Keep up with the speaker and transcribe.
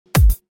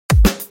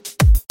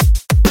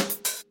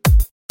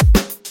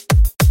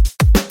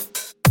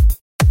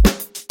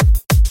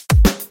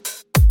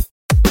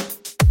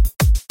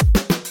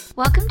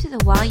the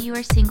While You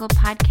Are Single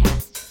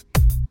podcast.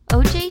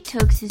 O.J.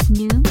 Tokes'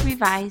 new,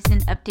 revised,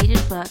 and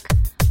updated book,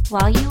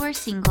 While You Are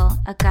Single,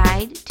 A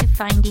Guide to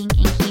Finding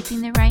and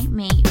Keeping the Right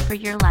Mate for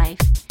Your Life,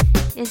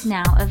 is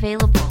now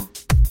available.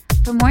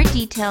 For more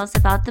details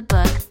about the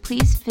book,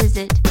 please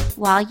visit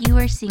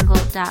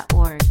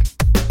whileyouaresingle.org.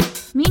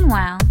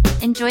 Meanwhile,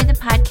 enjoy the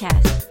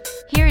podcast.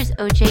 Here is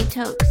O.J.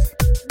 Tokes.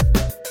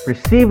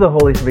 Receive the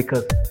Holy Spirit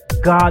because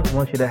God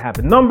wants you to have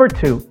it. Number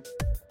 2,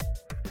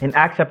 in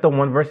Acts chapter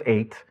 1, verse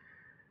 8,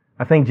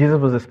 I think Jesus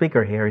was the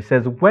speaker here. He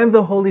says, when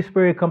the Holy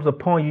Spirit comes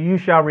upon you, you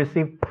shall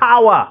receive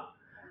power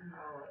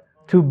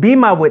to be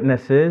my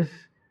witnesses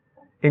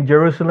in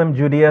Jerusalem,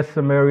 Judea,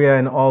 Samaria,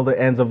 and all the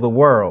ends of the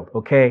world.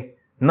 Okay.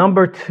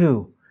 Number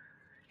 2,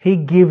 he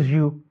gives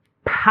you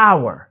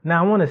power.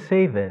 Now, I want to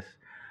say this.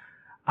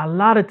 A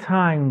lot of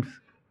times,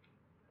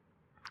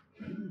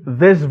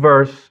 this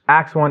verse,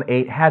 Acts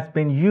 1:8, has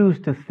been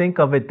used to think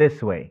of it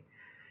this way.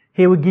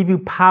 He will give you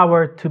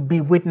power to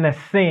be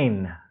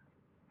witnessing.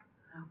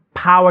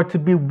 Power to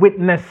be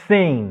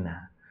witnessing.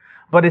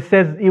 But it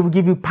says it will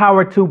give you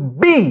power to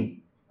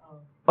be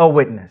a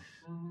witness.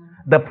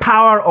 The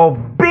power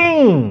of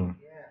being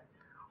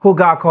who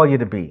God called you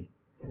to be.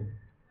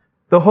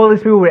 The Holy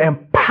Spirit will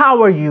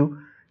empower you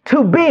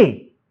to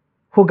be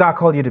who God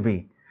called you to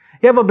be.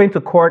 You ever been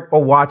to court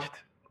or watched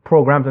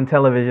programs on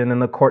television in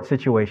the court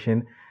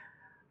situation?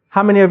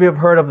 How many of you have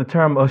heard of the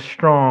term a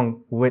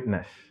strong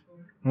witness?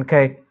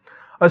 Okay.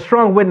 A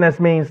strong witness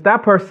means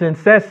that person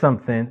says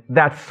something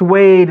that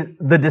swayed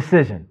the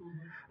decision.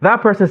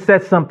 That person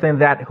said something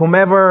that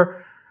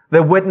whomever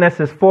the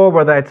witness is for,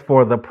 whether it's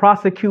for the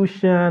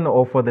prosecution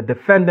or for the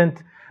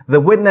defendant,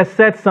 the witness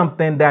said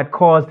something that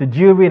caused the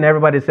jury and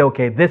everybody to say,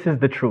 okay, this is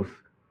the truth.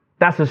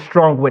 That's a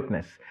strong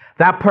witness.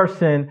 That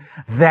person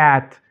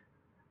that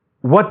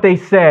what they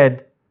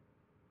said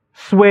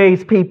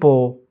sways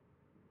people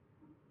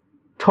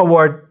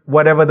toward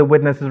whatever the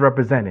witness is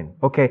representing.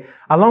 Okay.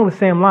 Along the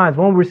same lines,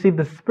 when we receive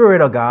the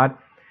Spirit of God,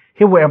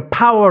 He will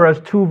empower us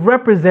to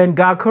represent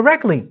God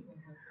correctly.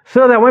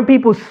 So that when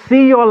people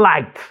see your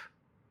light,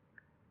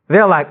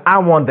 they're like, I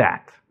want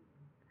that.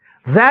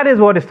 That is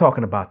what it's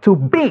talking about. To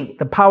be,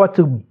 the power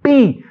to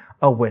be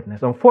a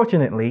witness.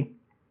 Unfortunately,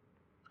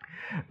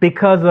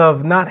 because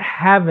of not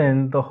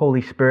having the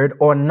Holy Spirit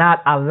or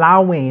not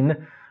allowing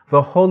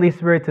the Holy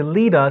Spirit to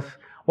lead us,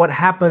 what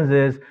happens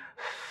is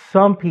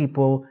some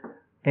people,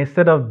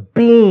 instead of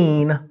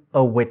being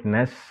a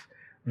witness,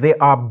 they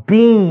are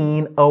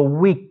being a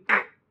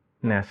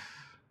weakness.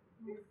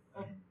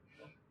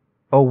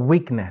 A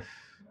weakness.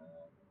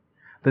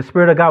 The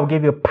Spirit of God will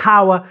give you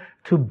power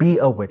to be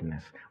a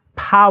witness.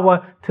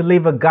 Power to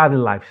live a godly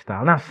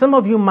lifestyle. Now, some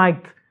of you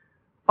might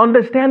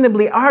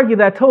understandably argue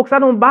that, Tokes, I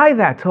don't buy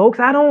that, Tokes.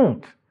 I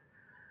don't.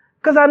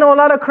 Because I know a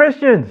lot of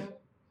Christians.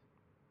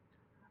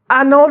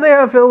 I know they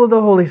are filled with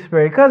the Holy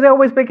Spirit because they're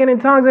always speaking in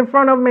tongues in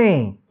front of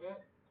me.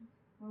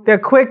 They're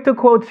quick to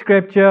quote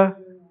scripture,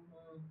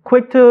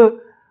 quick to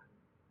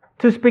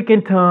speak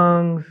in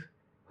tongues,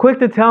 quick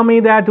to tell me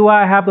that do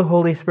I have the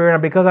Holy Spirit,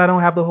 and because I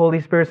don't have the Holy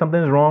Spirit,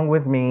 something's wrong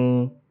with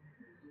me.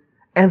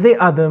 And they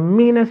are the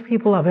meanest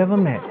people I've ever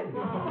met.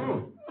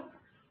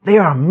 They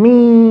are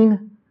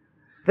mean.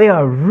 They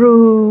are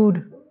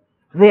rude.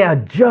 They are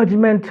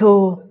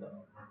judgmental.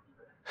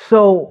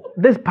 So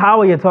this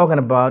power you're talking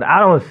about, I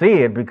don't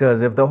see it,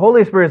 because if the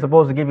Holy Spirit is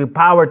supposed to give you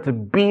power to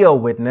be a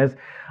witness,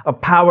 a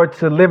power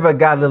to live a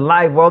godly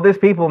life, well, these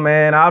people,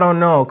 man, I don't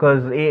know,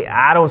 because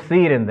I don't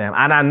see it in them.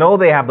 And I know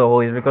they have the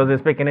Holy Spirit because they're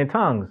speaking in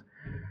tongues.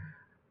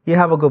 You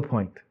have a good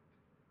point.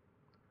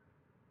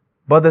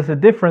 But there's a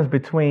difference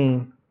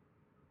between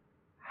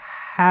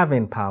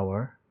having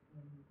power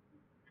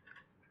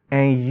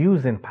and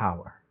using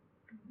power.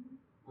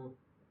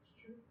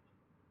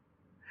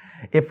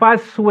 If I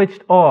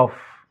switched off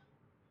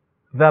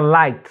the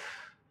lights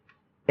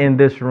in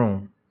this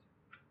room,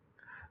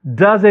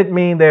 does it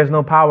mean there's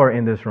no power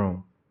in this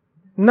room?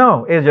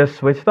 No, it's just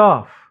switched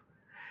off.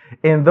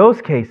 In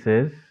those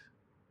cases,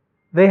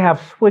 they have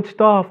switched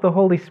off the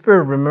Holy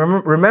Spirit.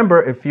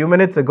 Remember, a few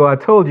minutes ago, I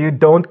told you,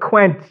 don't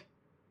quench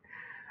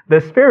the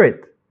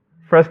Spirit.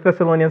 1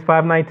 Thessalonians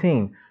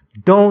 5:19.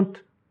 Don't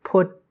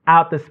put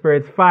out the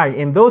Spirit's fire.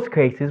 In those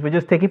cases, we're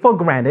just taking for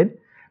granted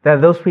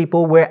that those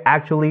people were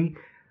actually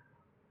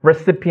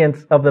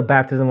recipients of the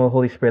baptism of the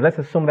Holy Spirit. Let's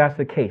assume that's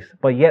the case.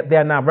 But yet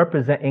they're not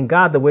representing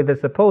God the way they're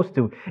supposed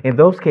to. In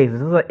those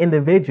cases, those are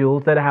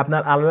individuals that have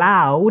not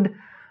allowed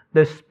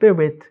the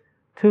Spirit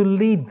to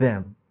lead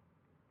them.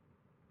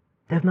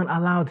 They've not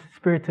allowed the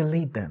Spirit to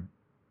lead them.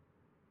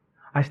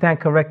 I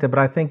stand corrected, but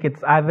I think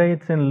it's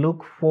in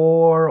Luke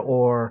 4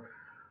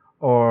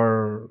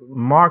 or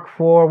Mark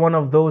 4, one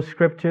of those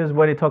scriptures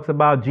where it talks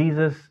about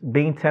Jesus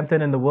being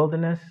tempted in the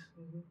wilderness.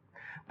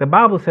 The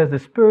Bible says the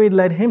Spirit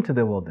led him to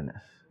the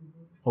wilderness.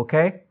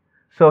 Okay?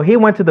 So he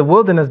went to the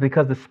wilderness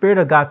because the Spirit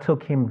of God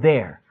took him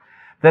there.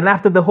 Then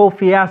after the whole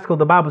fiasco,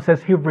 the Bible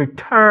says he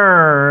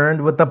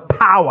returned with the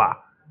power.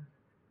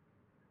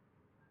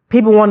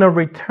 People want to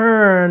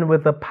return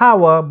with the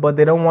power, but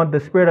they don't want the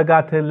Spirit of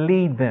God to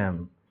lead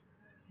them.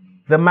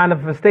 the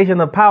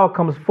manifestation of power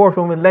comes forth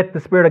when we let the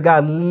Spirit of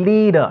God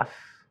lead us.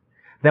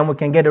 Then we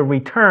can get a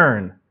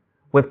return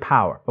with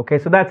power. Okay,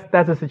 so that's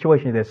the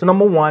situation there. So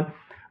number one,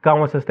 God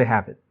wants us to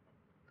have it.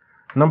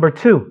 Number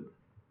two,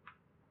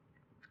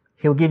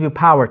 He'll give you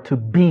power to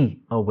be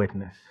a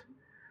witness.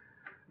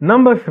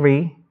 Number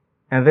three,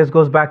 and this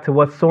goes back to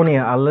what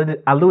Sonia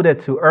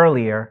alluded to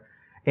earlier,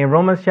 in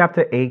Romans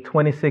chapter 8,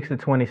 26 to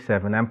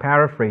 27, I'm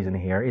paraphrasing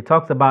here. It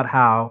talks about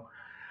how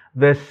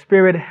the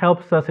Spirit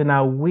helps us in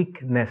our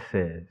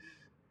weaknesses.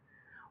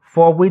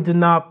 For we do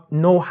not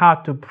know how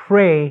to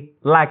pray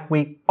like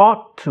we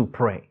ought to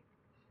pray.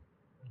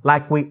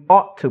 Like we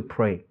ought to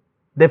pray.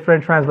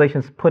 Different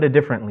translations put it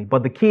differently.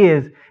 But the key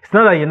is, it's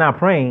not that you're not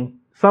praying.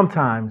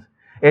 Sometimes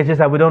it's just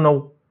that we don't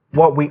know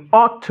what we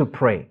ought to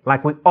pray.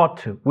 Like we ought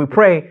to. We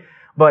pray,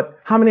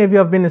 but how many of you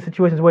have been in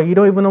situations where you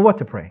don't even know what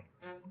to pray?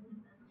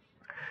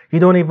 You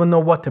don't even know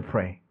what to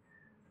pray.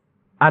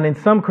 And in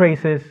some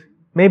cases,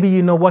 maybe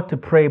you know what to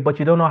pray, but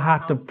you don't know how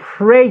to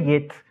pray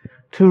it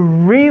to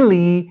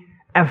really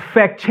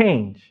affect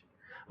change.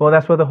 Well,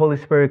 that's where the Holy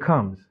Spirit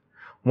comes.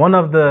 One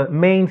of the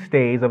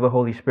mainstays of the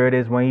Holy Spirit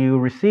is when you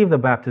receive the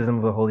baptism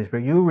of the Holy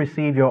Spirit, you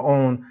receive your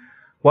own,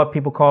 what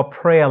people call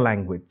prayer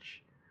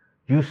language.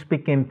 You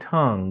speak in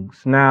tongues.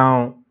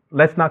 Now,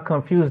 let's not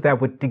confuse that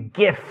with the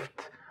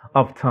gift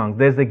of tongues.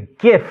 There's a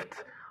gift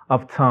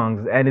of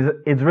tongues, and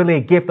it's really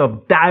a gift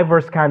of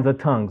diverse kinds of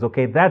tongues.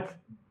 Okay, that's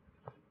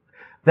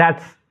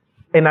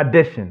in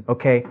addition.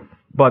 Okay,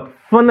 but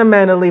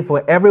fundamentally,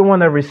 for everyone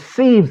that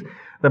receives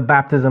the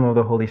baptism of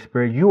the Holy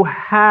Spirit, you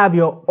have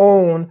your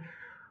own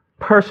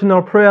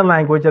personal prayer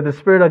language that the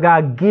Spirit of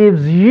God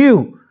gives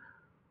you,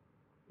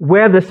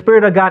 where the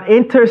Spirit of God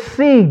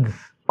intercedes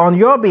on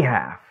your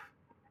behalf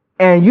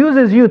and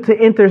uses you to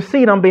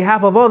intercede on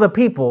behalf of other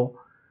people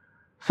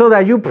so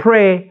that you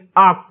pray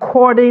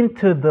according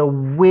to the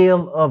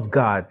will of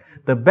God.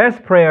 The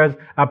best prayers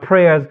are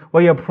prayers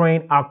where you're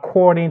praying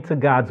according to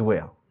God's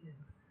will.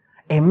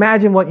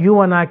 Imagine what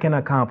you and I can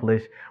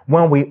accomplish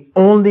when we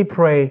only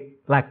pray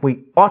like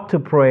we ought to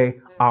pray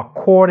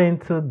according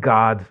to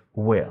God's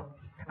will.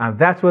 And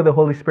that's where the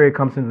Holy Spirit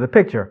comes into the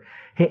picture.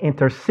 He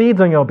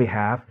intercedes on your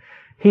behalf.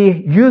 He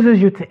uses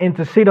you to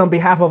intercede on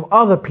behalf of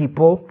other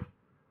people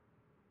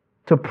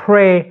to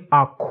pray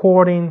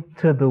according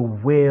to the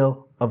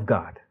will of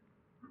God.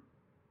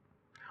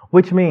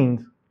 Which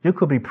means you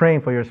could be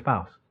praying for your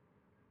spouse.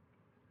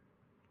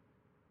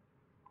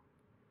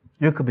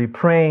 You could be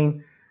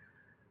praying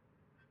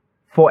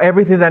for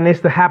everything that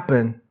needs to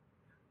happen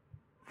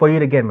for you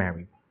to get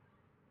married.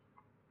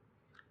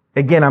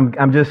 Again,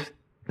 I'm just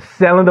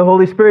selling the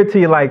Holy Spirit to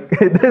you like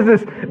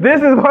this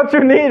is what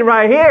you need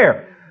right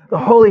here. The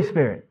Holy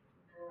Spirit.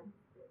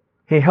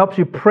 He helps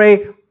you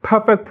pray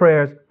perfect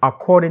prayers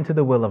according to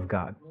the will of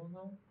God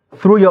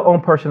through your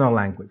own personal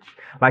language.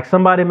 Like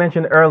somebody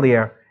mentioned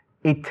earlier,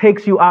 it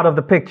takes you out of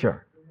the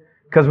picture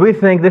because we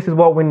think this is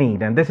what we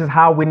need and this is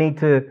how we need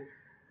to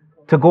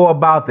go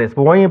about this.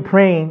 But when you're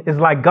praying, it's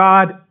like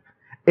God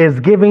is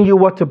giving you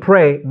what to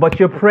pray, but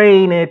you're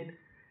praying it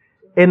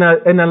in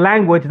a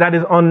language that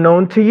is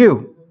unknown to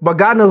you. But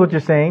God knows what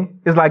you're saying.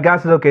 It's like God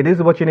says, okay, this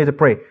is what you need to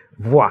pray.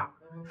 Voila.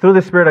 Through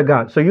the Spirit of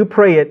God. So you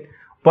pray it,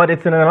 but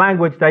it's in a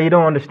language that you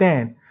don't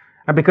understand.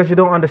 And because you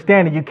don't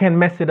understand it, you can't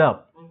mess it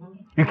up.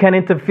 You can't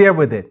interfere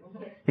with it.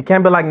 You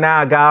can't be like,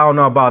 nah, God, I don't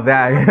know about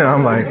that. You know,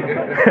 I'm like,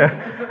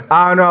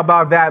 I don't know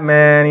about that,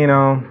 man. You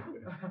know,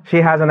 she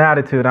has an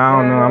attitude. I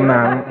don't know. I'm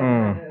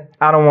not.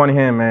 I don't want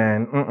him,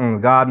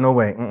 man. God, no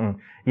way.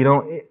 You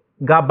don't.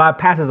 God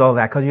bypasses all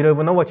that because you don't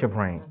even know what you're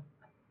praying.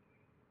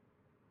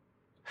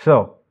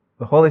 So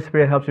the Holy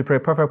Spirit helps you pray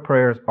perfect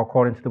prayers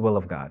according to the will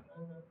of God.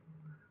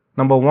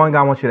 Number one,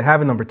 God wants you to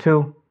have it. Number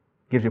two,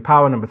 gives you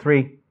power. Number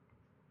three,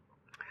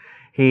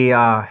 He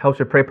helps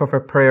you pray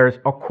perfect prayers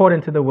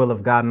according to the will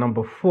of God.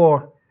 Number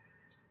four,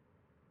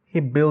 He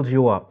builds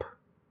you up.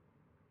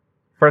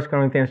 1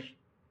 Corinthians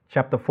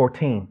chapter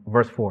 14,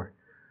 verse 4.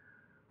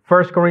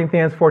 1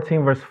 Corinthians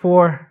 14, verse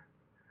 4.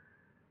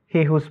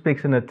 He who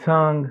speaks in a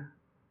tongue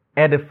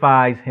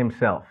edifies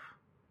himself.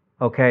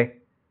 Okay?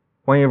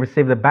 When you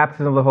receive the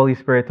baptism of the Holy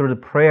Spirit through the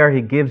prayer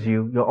He gives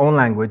you, your own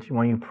language,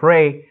 when you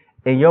pray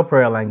in your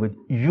prayer language,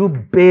 you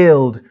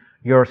build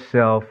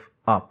yourself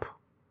up.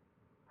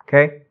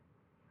 Okay?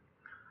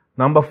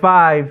 Number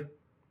 5,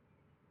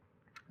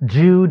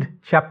 Jude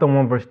chapter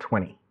 1 verse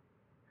 20.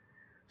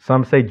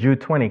 Some say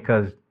Jude 20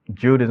 because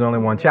Jude is only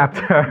one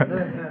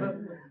chapter.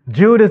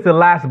 Jude is the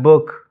last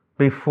book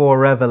before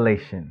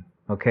Revelation.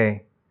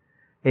 Okay?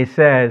 It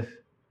says,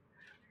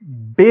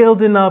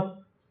 building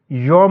up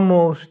your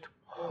most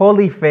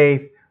holy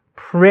faith,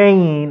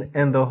 praying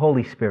in the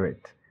Holy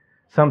Spirit.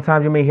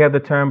 Sometimes you may hear the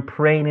term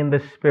praying in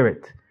the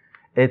Spirit.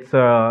 It's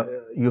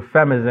a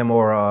euphemism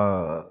or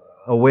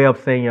a way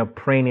of saying you're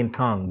praying in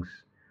tongues.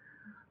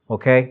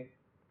 Okay?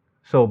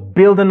 So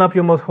building up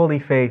your most holy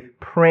faith,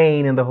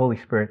 praying in the Holy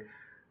Spirit.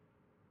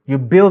 You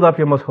build up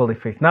your most holy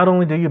faith. Not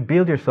only do you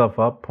build yourself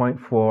up, point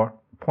 4,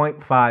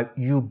 point 5,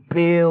 you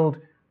build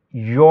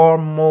your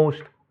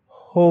most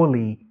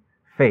holy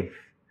faith.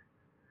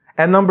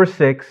 And number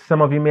 6, some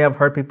of you may have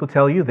heard people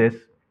tell you this,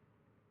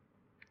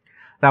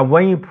 that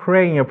when you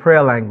pray in your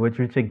prayer language,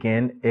 which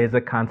again is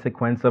a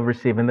consequence of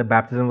receiving the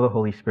baptism of the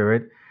Holy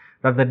Spirit,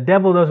 that the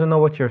devil doesn't know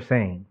what you're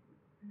saying.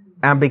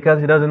 And because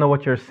he doesn't know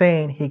what you're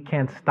saying, he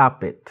can't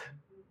stop it.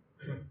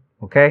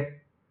 Okay?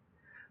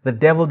 The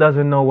devil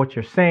doesn't know what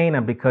you're saying,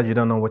 and because you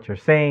don't know what you're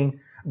saying,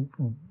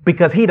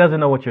 because he doesn't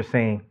know what you're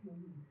saying,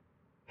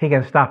 he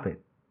can stop it.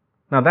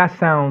 Now that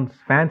sounds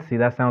fancy,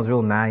 that sounds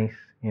real nice,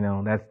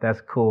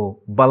 that's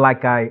cool. But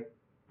like I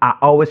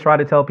always try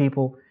to tell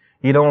people,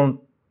 you don't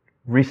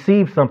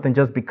receive something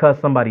just because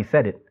somebody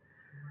said it,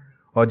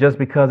 or just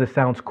because it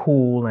sounds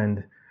cool,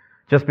 and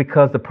just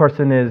because the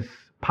person is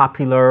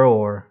popular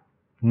or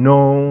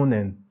known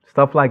and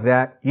stuff like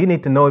that. You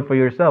need to know it for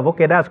yourself.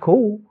 Okay, that's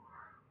cool,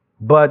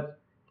 but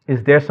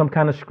is there some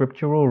kind of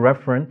scriptural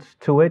reference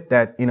to it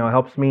that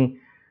helps me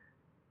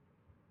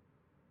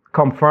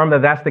confirm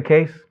that that's the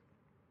case?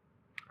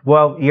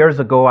 Well, years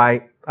ago,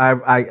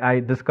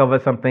 I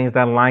discovered some things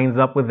that lines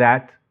up with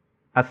that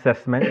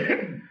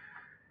assessment.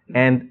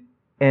 And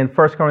in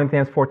 1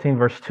 Corinthians 14,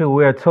 verse 2,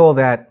 we are told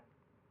that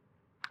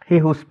he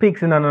who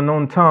speaks in an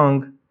unknown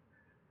tongue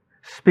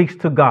speaks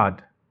to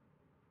God,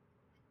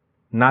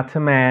 not to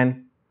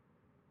man.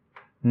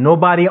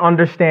 Nobody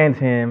understands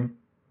him.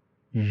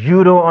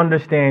 You don't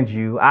understand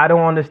you. I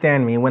don't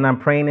understand me when I'm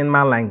praying in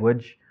my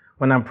language,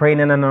 when I'm praying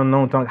in an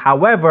unknown tongue.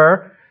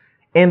 However,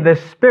 in the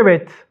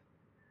Spirit,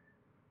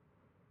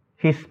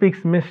 he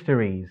speaks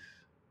mysteries.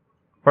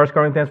 1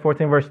 Corinthians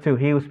 14, verse 2,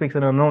 he who speaks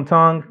in an unknown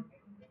tongue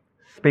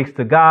speaks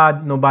to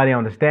God. Nobody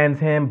understands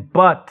him.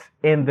 But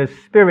in the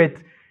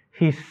Spirit,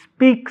 he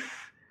speaks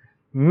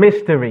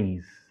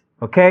mysteries.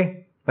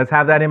 Okay? Let's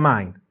have that in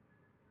mind.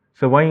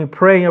 So when you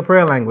pray in your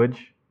prayer language,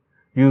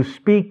 you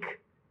speak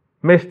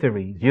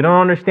mysteries. You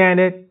don't understand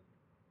it.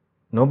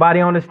 Nobody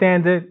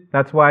understands it.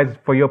 That's why it's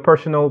for your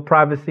personal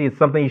privacy. It's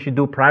something you should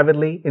do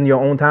privately in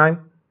your own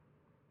time.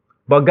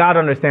 But God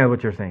understands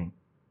what you're saying.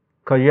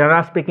 Because you're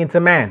not speaking to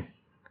man.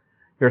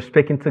 You're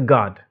speaking to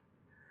God.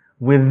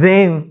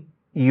 Within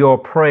your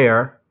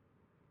prayer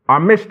are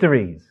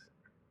mysteries.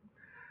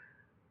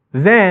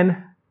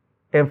 Then,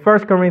 in 1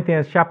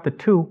 Corinthians chapter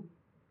 2,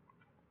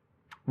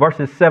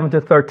 verses 7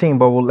 to 13,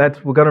 but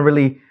we're going to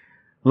really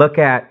look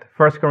at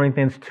 1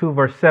 Corinthians 2,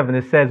 verse 7.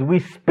 It says, we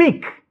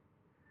speak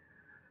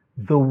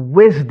the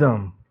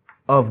wisdom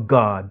of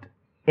God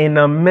in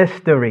a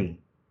mystery.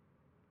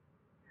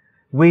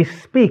 We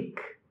speak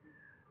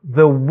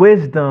the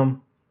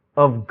wisdom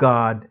of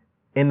God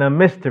in a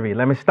mystery.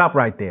 Let me stop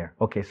right there.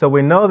 Okay, so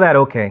we know that,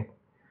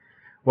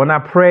 when I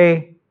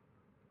pray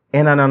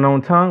in an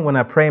unknown tongue, when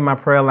I pray in my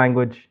prayer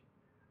language,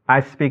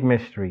 I speak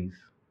mysteries.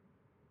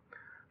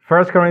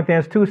 1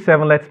 Corinthians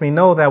 2:7 lets me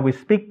know that we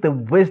speak the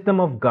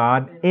wisdom of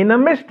God in a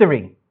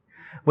mystery,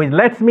 which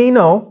lets me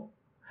know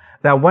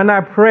that when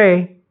I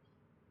pray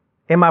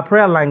in my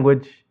prayer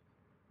language,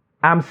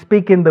 I'm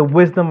speaking the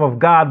wisdom of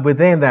God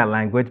within that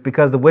language,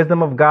 because the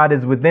wisdom of God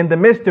is within the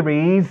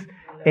mysteries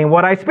in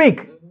what I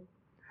speak.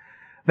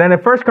 Then in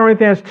 1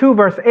 Corinthians 2,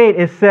 verse 8,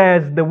 it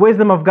says, the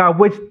wisdom of God,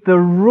 which the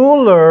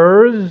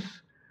rulers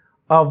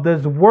of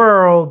this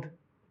world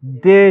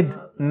did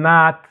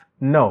not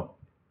know.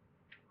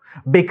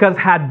 Because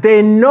had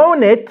they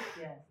known it,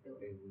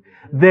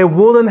 they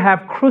wouldn't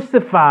have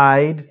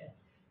crucified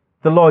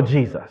the Lord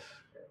Jesus.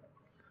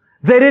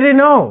 They didn't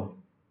know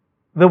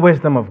the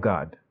wisdom of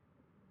God.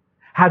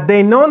 Had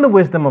they known the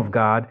wisdom of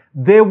God,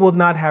 they would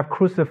not have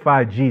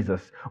crucified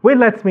Jesus. Which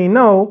lets me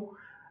know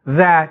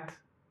that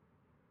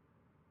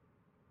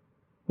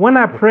when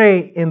I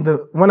pray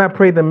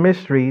the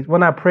mysteries,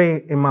 when I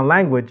pray in my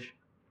language,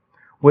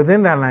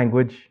 within that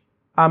language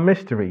are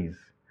mysteries.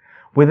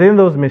 Within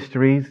those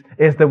mysteries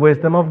is the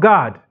wisdom of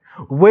God,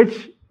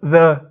 which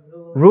the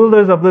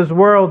rulers of this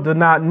world do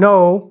not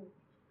know.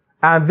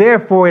 And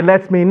therefore, it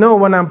lets me know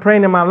when I'm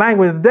praying in my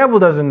language, the devil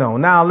doesn't know.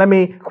 Now, let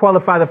me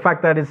qualify the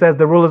fact that it says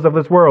the rulers of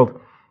this world.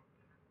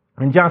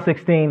 In John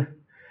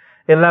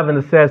 16:11,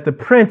 it says, the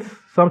prince,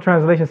 some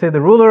translations say,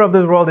 the ruler of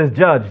this world is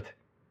judged.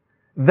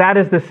 That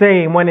is the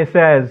same when it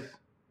says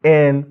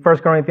in 1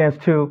 Corinthians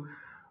 2,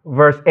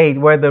 verse 8,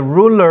 where the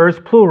rulers,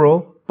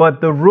 plural, but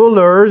the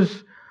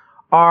rulers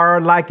are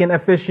like in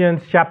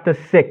Ephesians chapter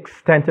 6,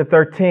 10 to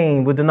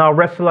 13. We do not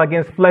wrestle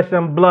against flesh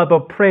and blood,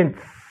 but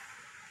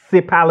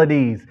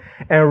principalities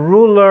and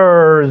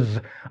rulers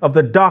of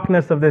the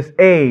darkness of this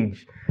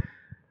age.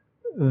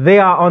 They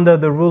are under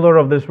the ruler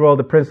of this world,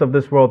 the prince of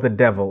this world, the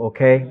devil.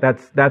 Okay,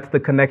 that's the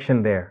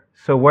connection there.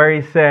 So where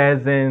he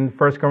says in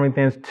 1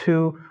 Corinthians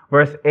 2,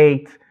 verse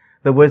 8,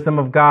 the wisdom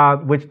of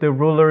God, which the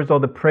rulers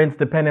or the prince,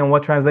 depending on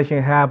what translation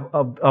you have,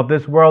 of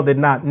this world did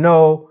not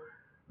know.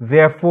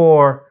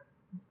 Therefore,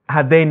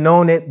 had they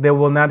known it, they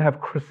will not have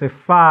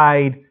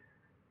crucified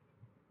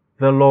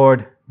the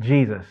Lord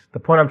Jesus. The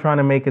point I'm trying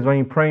to make is when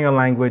you pray in your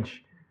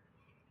language,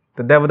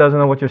 the devil doesn't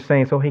know what you're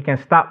saying, so he can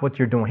stop what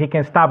you're doing. He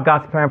can stop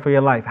God's plan for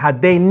your life.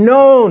 Had they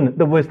known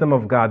the wisdom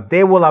of God,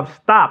 they will have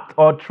stopped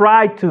or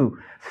tried to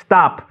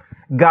stop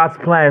God's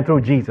plan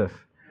through Jesus.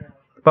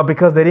 But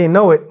because they didn't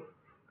know it,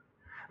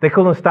 they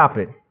couldn't stop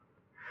it.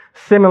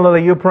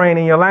 Similarly, you're praying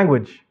in your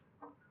language.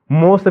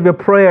 Most of your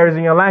prayer is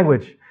in your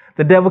language.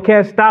 The devil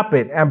can't stop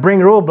it and bring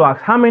roadblocks.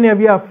 How many of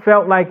you have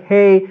felt like,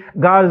 hey,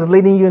 God is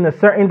leading you in a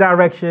certain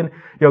direction,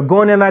 you're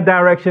going in that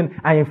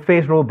direction, and you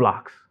face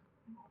roadblocks?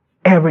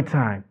 Every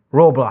time,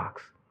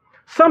 roadblocks.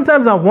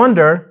 Sometimes I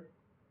wonder,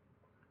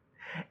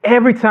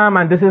 every time,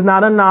 and this is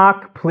not a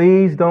knock,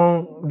 please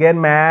don't get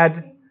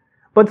mad,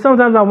 but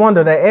sometimes I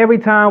wonder that every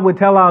time we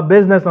tell our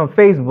business on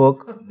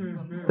Facebook,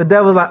 the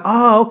devil's like,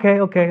 oh,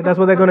 okay, that's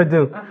what they're going to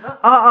do.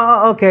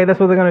 Okay, that's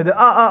what they're going to do.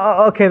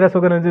 Okay, that's what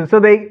they're going to do. So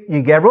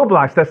you get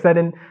roadblocks that set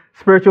in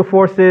spiritual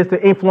forces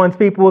to influence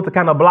people to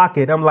kind of block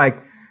it. I'm like,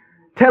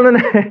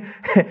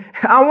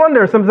 I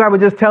wonder, sometimes we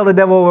just tell the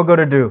devil what we're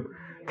going to do.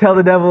 Tell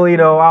the devil,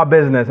 our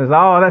business. It's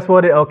that's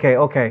what it,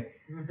 okay.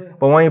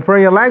 But when you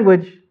pray your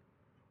language,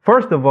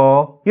 first of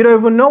all, you don't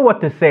even know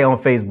what to say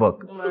on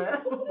Facebook.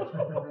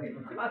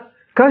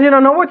 Because you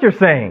don't know what you're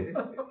saying.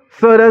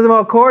 So it doesn't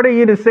occur to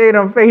you to say it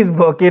on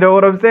Facebook, you know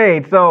what I'm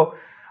saying? So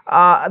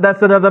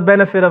that's another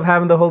benefit of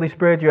having the Holy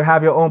Spirit. You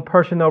have your own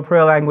personal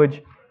prayer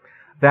language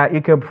that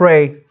you can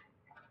pray,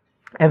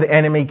 and the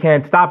enemy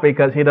can't stop it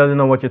because he doesn't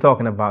know what you're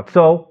talking about.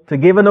 So to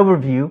give an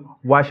overview,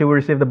 why should we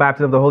receive the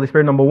baptism of the Holy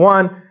Spirit? Number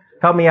one,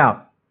 help me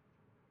out.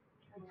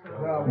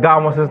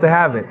 God wants us to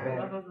have it.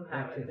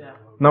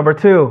 Number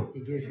two.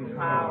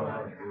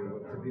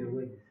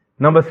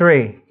 Number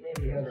three.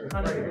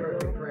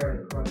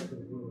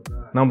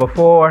 Number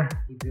four,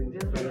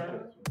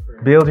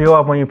 builds you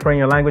up when you pray in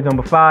your language.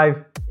 Number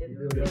five,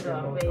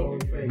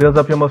 builds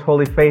up your most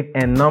holy faith.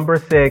 And number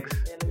six,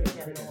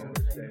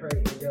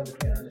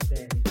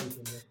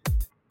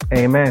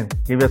 amen.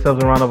 Give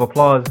yourselves a round of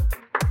applause.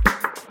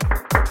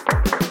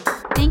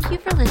 Thank you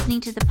for listening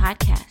to the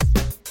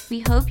podcast. We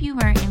hope you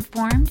were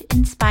informed,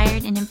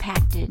 inspired, and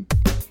impacted.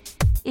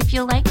 If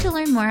you'd like to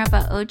learn more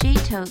about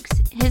OJ Tokes,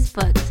 his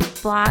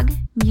books, blog,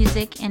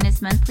 music, and his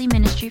monthly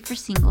ministry for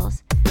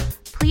singles,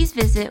 please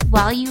visit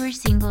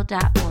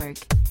whileyouaresingle.org.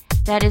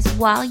 That is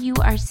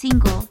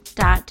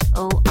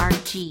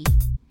whileyouaresingle.org.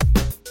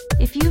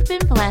 If you've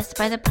been blessed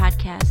by the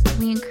podcast,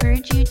 we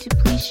encourage you to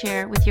please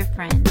share it with your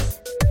friends.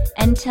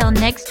 Until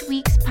next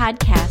week's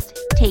podcast,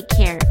 take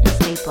care and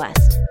stay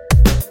blessed.